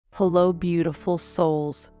Hello, beautiful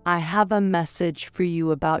souls. I have a message for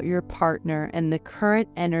you about your partner and the current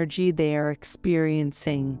energy they are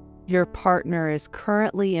experiencing. Your partner is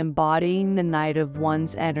currently embodying the Knight of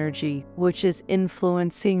Wands energy, which is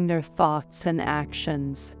influencing their thoughts and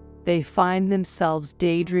actions. They find themselves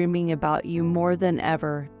daydreaming about you more than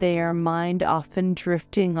ever, their mind often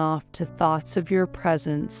drifting off to thoughts of your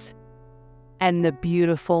presence and the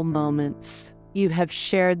beautiful moments you have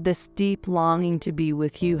shared. This deep longing to be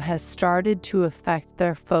with you has started to affect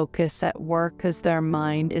their focus at work as their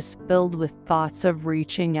mind is filled with thoughts of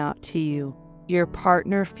reaching out to you. Your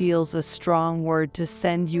partner feels a strong word to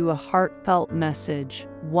send you a heartfelt message,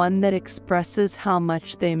 one that expresses how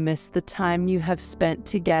much they miss the time you have spent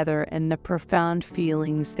together and the profound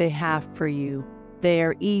feelings they have for you. They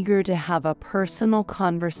are eager to have a personal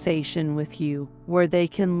conversation with you, where they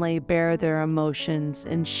can lay bare their emotions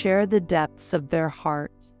and share the depths of their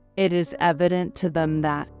heart. It is evident to them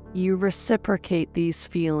that you reciprocate these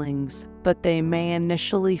feelings, but they may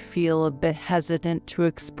initially feel a bit hesitant to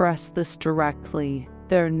express this directly.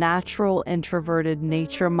 Their natural introverted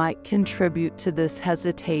nature might contribute to this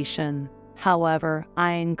hesitation. However,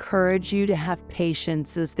 I encourage you to have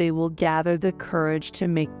patience as they will gather the courage to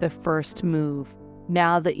make the first move.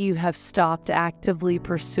 Now that you have stopped actively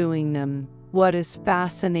pursuing them, what is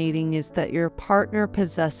fascinating is that your partner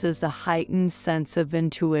possesses a heightened sense of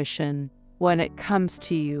intuition. When it comes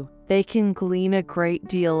to you, they can glean a great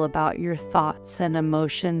deal about your thoughts and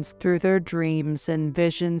emotions through their dreams and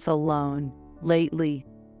visions alone. Lately,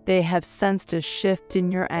 they have sensed a shift in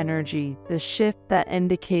your energy, the shift that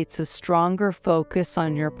indicates a stronger focus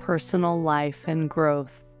on your personal life and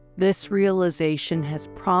growth. This realization has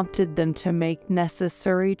prompted them to make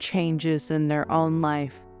necessary changes in their own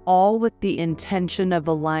life, all with the intention of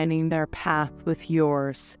aligning their path with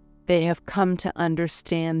yours. They have come to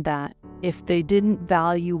understand that if they didn't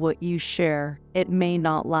value what you share, it may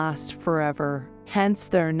not last forever. Hence,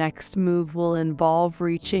 their next move will involve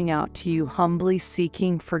reaching out to you humbly,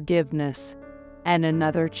 seeking forgiveness and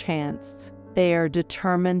another chance. They are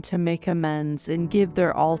determined to make amends and give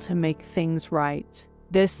their all to make things right.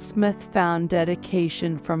 This Smith-found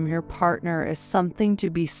dedication from your partner is something to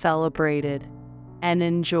be celebrated and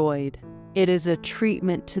enjoyed. It is a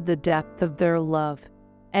treatment to the depth of their love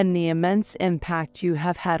and the immense impact you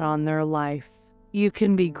have had on their life. You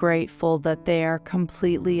can be grateful that they are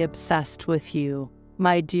completely obsessed with you.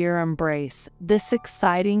 My dear embrace this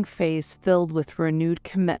exciting phase filled with renewed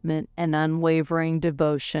commitment and unwavering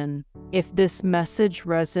devotion. If this message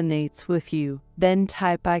resonates with you, then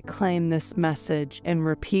type "I claim this message" and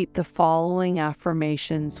repeat the following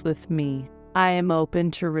affirmations with me. I am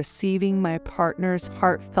open to receiving my partner's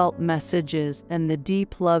heartfelt messages and the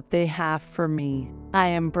deep love they have for me. I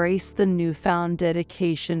embrace the newfound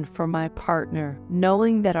dedication for my partner,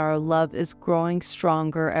 knowing that our love is growing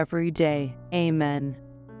stronger every day. Amen.